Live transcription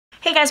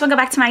Hey guys, welcome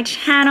back to my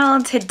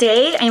channel.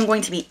 Today I am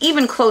going to be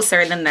even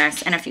closer than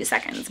this in a few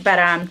seconds, but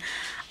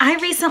I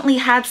recently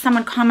had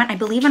someone comment, I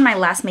believe in my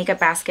last makeup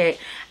basket,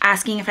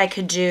 asking if I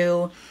could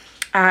do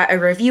a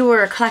review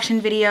or a collection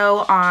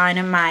video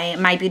on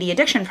my beauty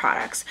addiction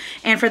products.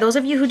 And for those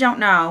of you who don't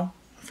know,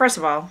 first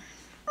of all,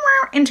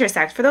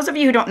 intersex. For those of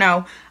you who don't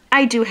know,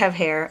 I do have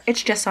hair.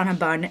 It's just on a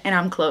bun and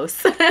I'm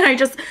close. I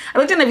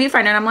looked in the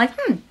viewfinder and I'm like,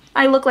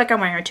 I look like I'm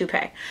wearing a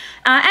toupee.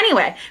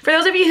 Anyway, for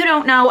those of you who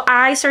don't know,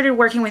 I started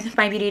working with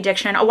my beauty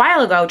addiction a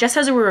while ago just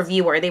as a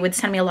reviewer. They would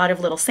send me a lot of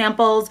little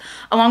samples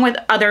along with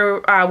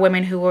other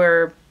women who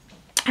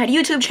had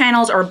YouTube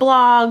channels or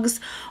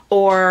blogs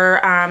or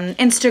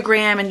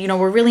Instagram and,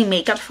 were really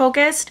makeup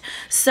focused.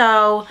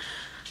 So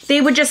they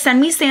would just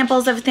send me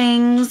samples of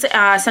things,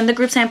 send the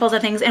group samples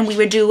of things, and we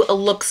would do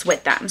looks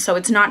with them. So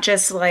it's not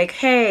just like,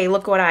 hey,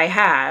 look what I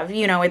have.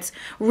 It's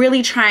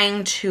really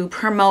trying to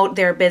promote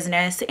their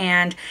business,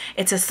 and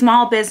it's a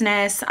small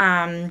business.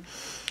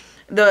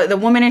 The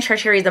woman in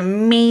charge here is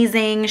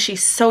amazing.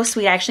 She's so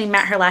sweet. I actually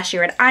met her last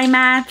year at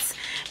IMATS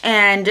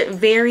and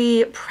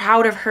very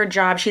proud of her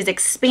job. She's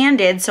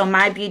expanded. So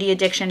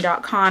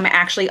mybeautyaddiction.com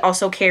actually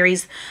also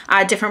carries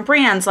different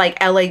brands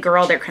like LA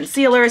Girl, their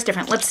concealers,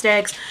 different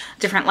lipsticks,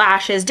 different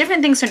lashes,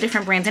 different things from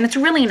different brands. And it's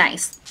really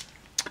nice.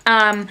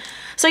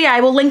 So yeah,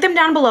 I will link them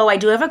down below. I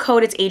do have a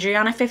code. It's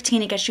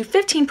Adriana15. It gets you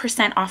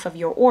 15% off of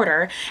your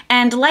order.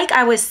 And like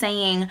I was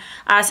saying,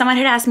 someone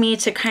had asked me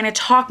to kind of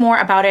talk more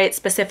about it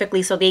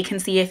specifically so they can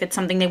see if it's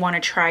something they want to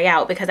try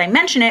out, because I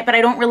mention it, but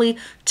I don't really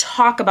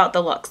talk about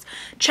the looks.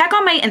 Check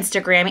on my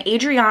Instagram,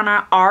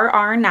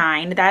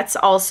 AdrianaRR9. That's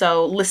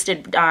also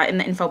listed in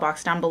the info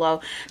box down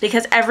below,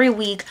 because every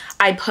week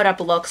I put up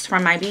looks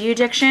from my beauty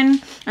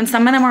addiction, and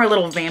some of them are a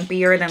little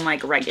vampier than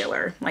like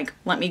regular. Like,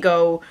 let me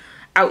go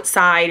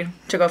outside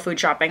to go food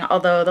shopping.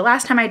 Although the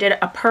last time I did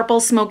a purple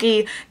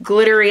smoky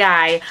glittery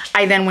eye,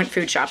 I then went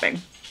food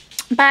shopping.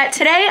 But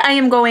today I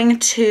am going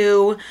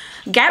to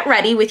get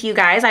ready with you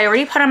guys. I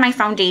already put on my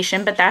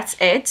foundation, but that's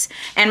it,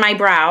 and my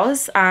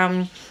brows.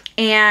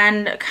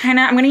 And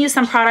I'm going to use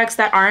some products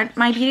that aren't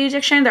my beauty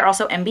addiction. They're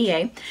also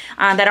MBA,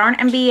 that aren't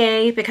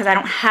MBA because I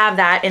don't have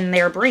that in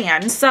their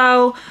brand.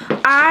 So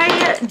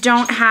I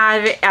don't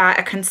have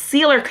a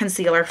concealer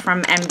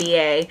from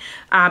MBA,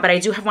 but I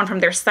do have one from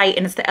their site,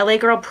 and it's the LA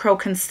Girl Pro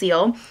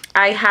Conceal.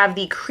 I have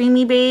the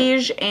creamy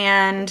beige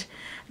and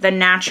the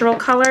natural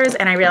colors,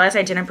 and I realized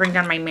I didn't bring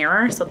down my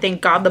mirror. So thank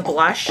God the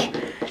blush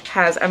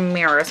has a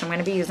mirror. So I'm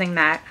going to be using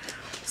that.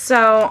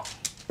 So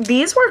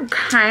these were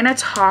kind of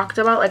talked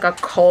about like a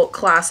cult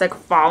classic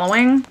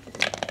following.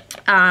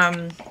 I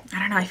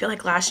don't know, I feel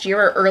like last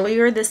year or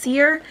earlier this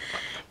year,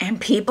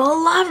 and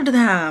people loved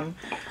them.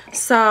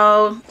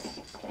 So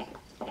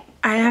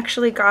I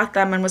actually got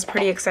them and was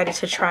pretty excited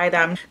to try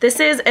them. This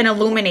is an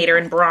illuminator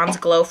in bronze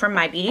glow from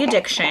My Beauty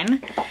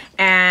Addiction,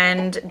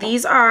 and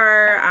these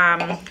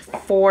are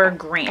 4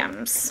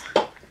 grams.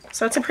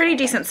 So it's a pretty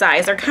decent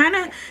size. They kind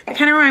of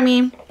remind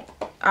me,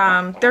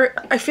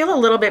 I feel a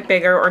little bit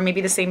bigger, or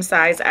maybe the same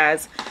size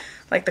as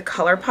like the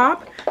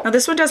ColourPop. Now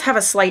this one does have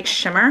a slight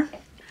shimmer.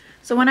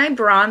 So when I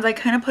bronze, I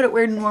kind of put it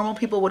where normal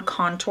people would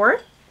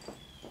contour.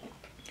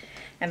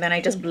 And then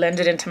I just blend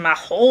it into my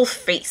whole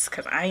face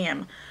because I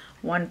am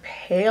one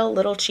pale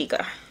little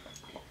chica.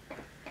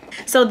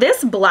 So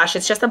this blush,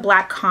 it's just a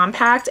black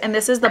compact, and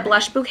this is the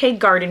Blush Bouquet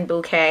Garden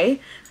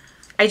Bouquet.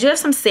 I do have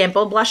some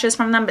sample blushes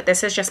from them, but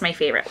this is just my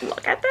favorite.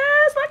 Look at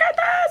this, look at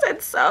this.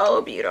 It's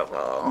so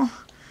beautiful.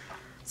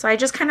 So I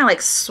just kind of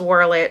like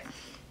swirl it.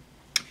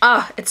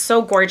 Oh, it's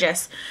so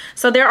gorgeous.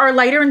 So there are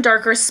lighter and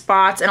darker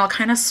spots, and I'll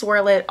kind of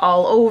swirl it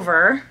all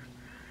over.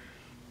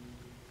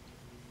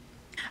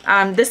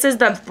 This is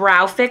the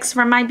Brow Fix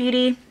from My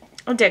Beauty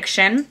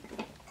Addiction,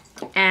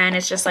 and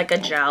it's just like a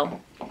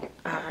gel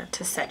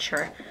to set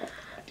your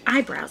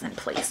eyebrows in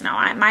place.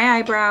 Now, my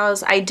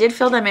eyebrows, I did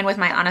fill them in with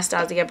my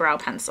Anastasia brow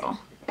pencil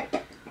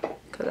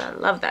because I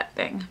love that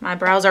thing. My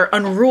brows are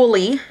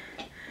unruly,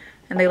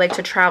 and they like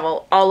to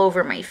travel all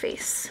over my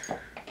face,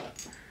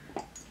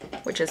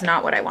 which is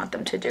not what I want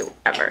them to do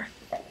ever.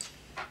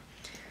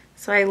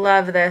 So I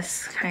love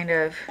this kind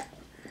of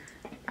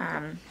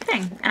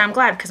thing, and I'm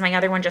glad because my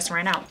other one just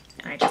ran out,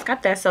 and I just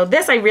got this. So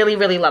this I really,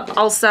 really love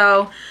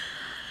also.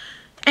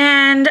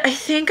 And I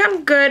think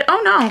I'm good.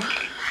 Oh no,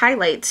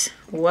 highlight.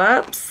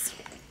 Whoops.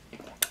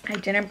 I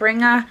didn't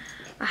bring a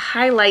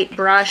highlight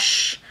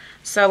brush.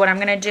 So what I'm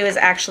going to do is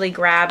actually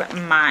grab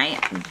my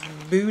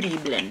beauty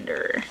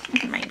blender.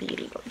 My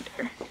beauty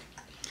blender.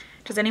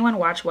 Does anyone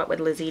watch What Would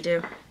Lizzie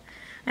Do?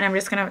 And I'm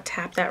just going to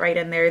tap that right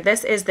in there.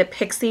 This is the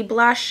Pixie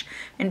blush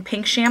in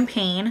Pink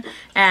Champagne.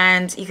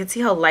 And you can see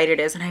how light it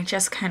is. And I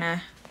just kind of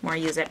more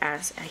use it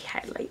as a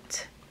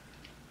highlight.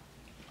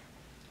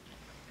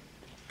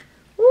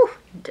 Woo,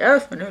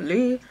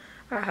 definitely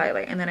a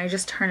highlight. And then I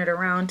just turn it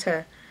around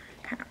to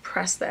kind of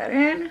press that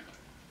in.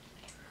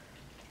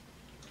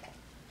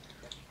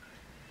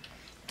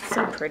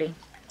 So pretty.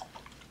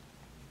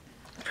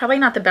 Probably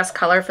not the best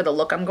color for the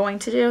look I'm going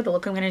to do. The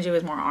look I'm going to do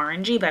is more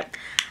orangey, but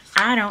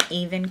I don't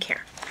even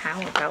care.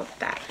 How about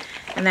that?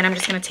 And then I'm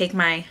just going to take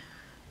my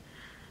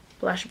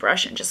blush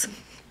brush and just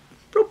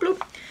bloop,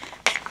 bloop.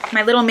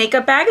 My little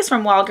makeup bag is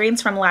from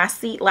Walgreens from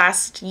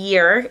last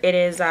year. It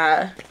is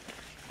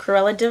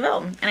Cruella de Vil.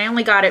 And I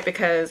only got it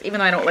because even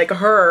though I don't like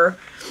her,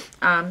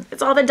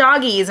 it's all the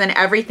doggies and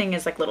everything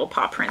is like little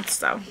paw prints.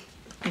 So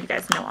you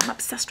guys know I'm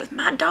obsessed with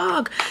my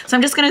dog. So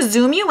I'm just gonna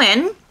zoom you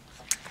in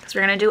because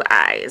we're gonna do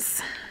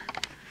eyes.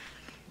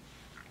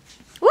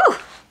 Woo!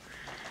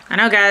 I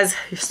know guys,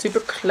 you're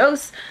super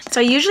close. So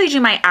I usually do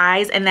my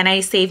eyes and then I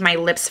save my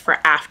lips for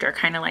after,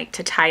 kind of like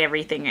to tie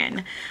everything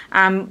in.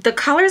 The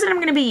colors that I'm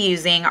gonna be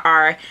using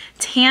are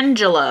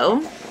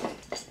Tangelo,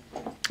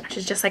 which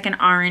is just like an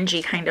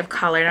orangey kind of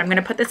color. And I'm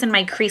gonna put this in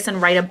my crease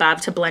and right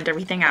above to blend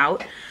everything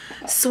out.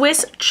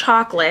 Swiss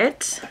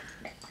Chocolate,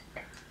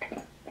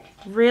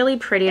 really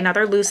pretty,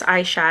 another loose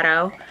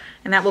eyeshadow.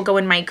 And that will go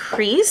in my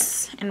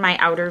crease, in my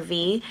outer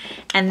V.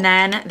 And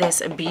then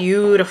this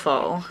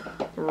beautiful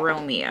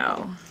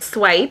Romeo.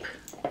 Swipe.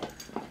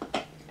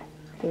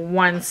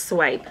 One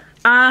swipe.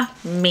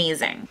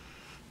 Amazing.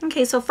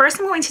 Okay, so first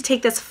I'm going to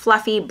take this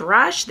fluffy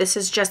brush. This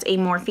is just a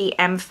Morphe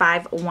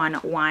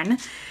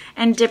M511.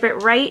 And dip it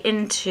right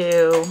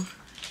into,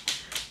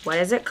 what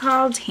is it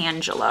called?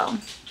 Tangelo.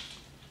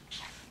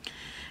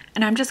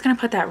 And I'm just gonna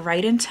put that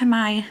right into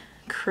my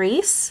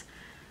crease.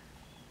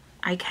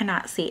 I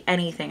cannot see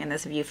anything in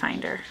this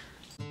viewfinder.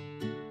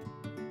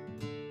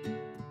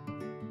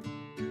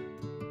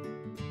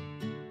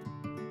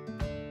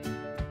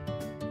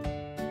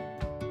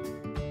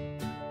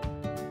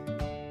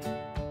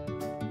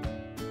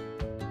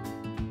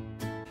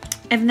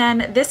 And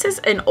then this is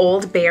an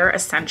Old Bear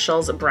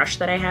Essentials brush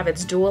that I have.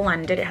 It's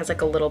dual-ended. It has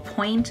like a little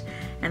point,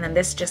 and then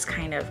this just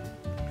kind of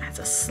has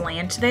a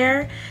slant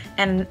there.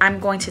 And I'm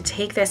going to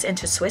take this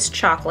into Swiss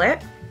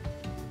Chocolate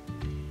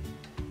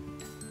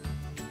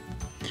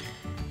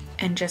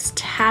and just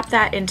tap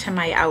that into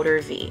my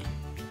outer V.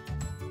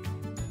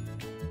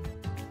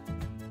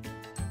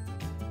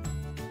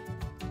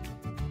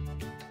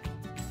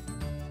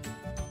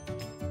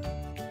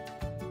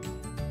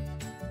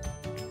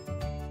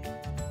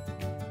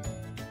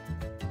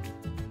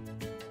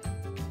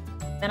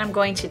 Then I'm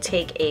going to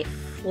take a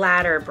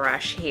flatter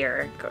brush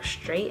here, go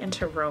straight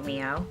into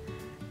Romeo,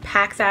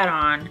 pack that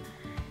on,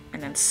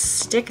 and then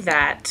stick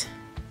that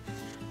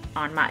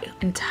on my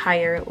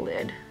entire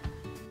lid.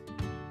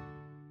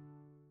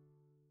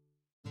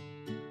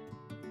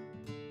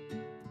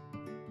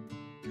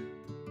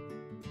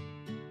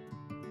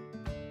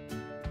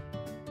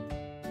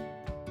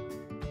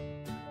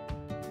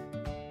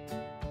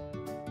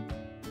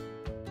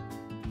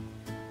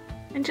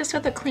 And just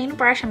with a clean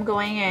brush, I'm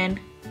going in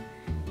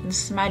and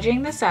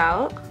smudging this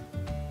out.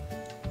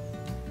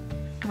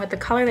 And with the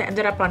color that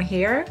ended up on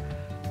here,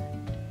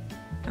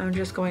 I'm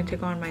just going to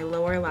go on my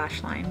lower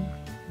lash line.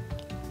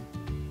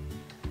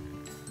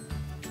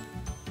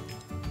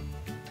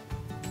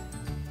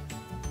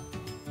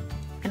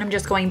 And I'm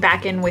just going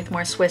back in with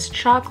more Swiss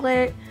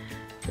Chocolate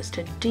just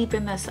to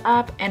deepen this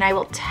up. And I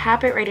will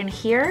tap it right in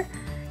here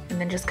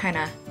and then just kind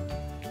of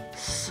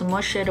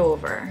smush it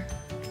over.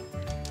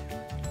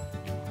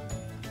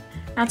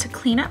 Now to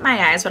clean up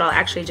my eyes, what I'll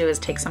actually do is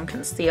take some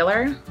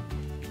concealer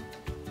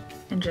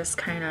and just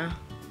kind of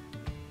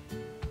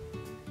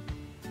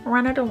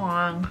run it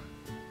along.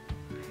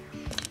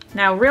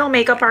 Now, real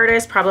makeup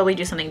artists probably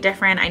do something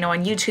different. I know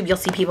on YouTube you'll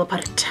see people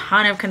put a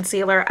ton of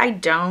concealer. I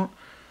don't,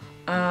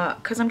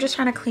 because I'm just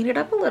trying to clean it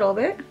up a little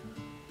bit.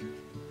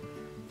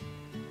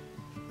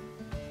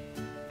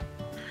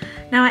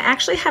 Now I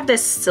actually have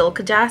this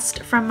silk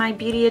dust from my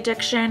beauty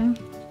addiction,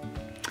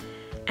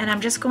 and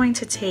I'm just going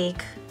to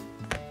take,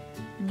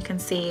 and you can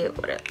see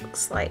what it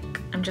looks like.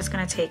 I'm just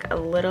gonna take a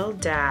little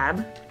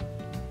dab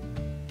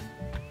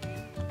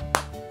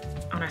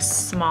on a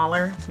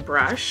smaller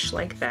brush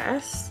like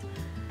this,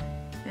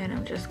 and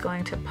I'm just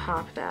going to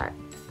pop that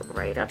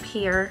right up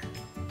here.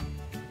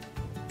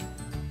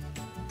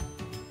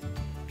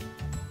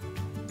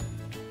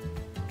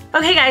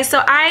 Okay guys,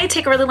 so I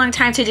take a really long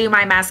time to do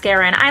my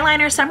mascara and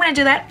eyeliner, so I'm gonna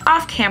do that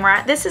off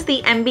camera. This is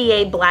the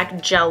NBA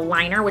Black Gel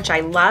Liner, which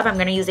I love. I'm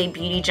gonna use a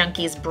Beauty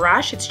Junkies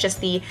brush. It's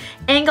just the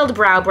angled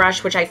brow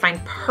brush, which I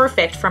find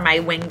perfect for my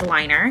winged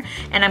liner.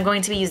 And I'm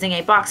going to be using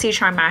a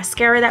BoxyCharm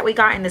mascara that we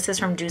got, and this is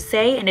from Douce,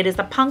 and it is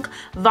the Punk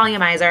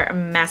Volumizer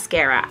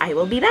Mascara. I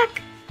will be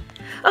back.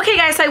 Okay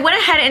guys, so I went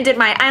ahead and did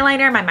my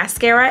eyeliner, my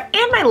mascara,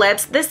 and my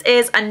lips. This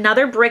is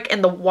another brick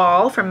in the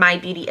wall from my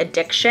beauty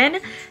addiction.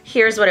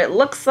 Here's what it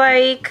looks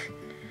like.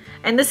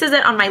 And this is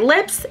it on my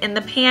lips, in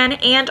the pan,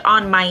 and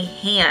on my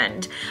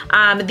hand.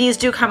 These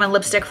do come in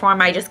lipstick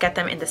form. I just get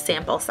them in the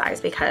sample size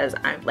because,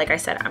 like I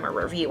said, I'm a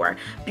reviewer.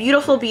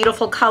 Beautiful,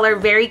 beautiful color,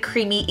 very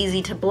creamy,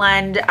 easy to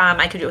blend.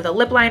 I could do it with a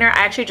lip liner. I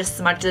actually just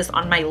smudged this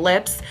on my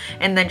lips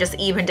and then just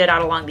evened it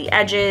out along the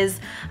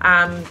edges.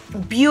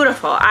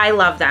 Beautiful, I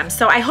love them.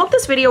 So I hope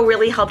this video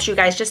really helps you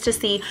guys just to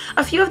see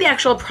a few of the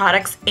actual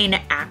products in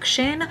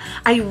action.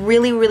 I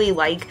really, really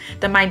like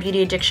the My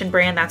Beauty Addiction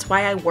brand. That's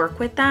why I work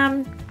with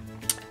them.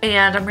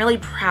 and I'm really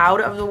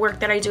proud of the work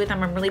that I do with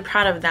them. I'm really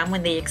proud of them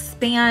when they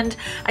expand.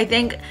 I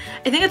think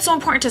it's so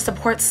important to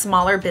support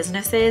smaller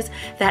businesses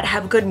that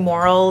have good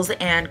morals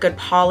and good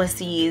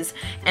policies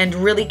and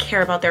really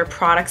care about their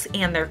products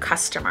and their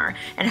customer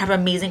and have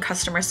amazing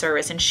customer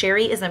service. And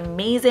Sherry is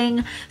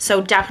amazing,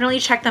 so definitely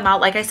check them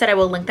out. Like I said, I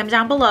will link them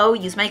down below.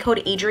 Use my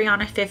code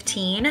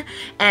Adriana15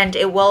 and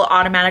it will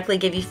automatically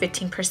give you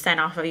 15%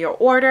 off of your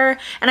order.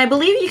 And I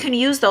believe you can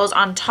use those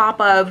on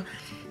top of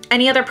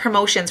any other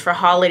promotions for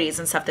holidays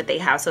and stuff that they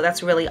have. So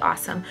that's really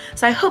awesome.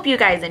 So I hope you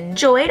guys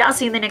enjoyed. I'll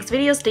see you in the next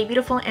video. Stay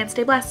beautiful and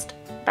stay blessed.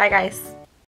 Bye guys.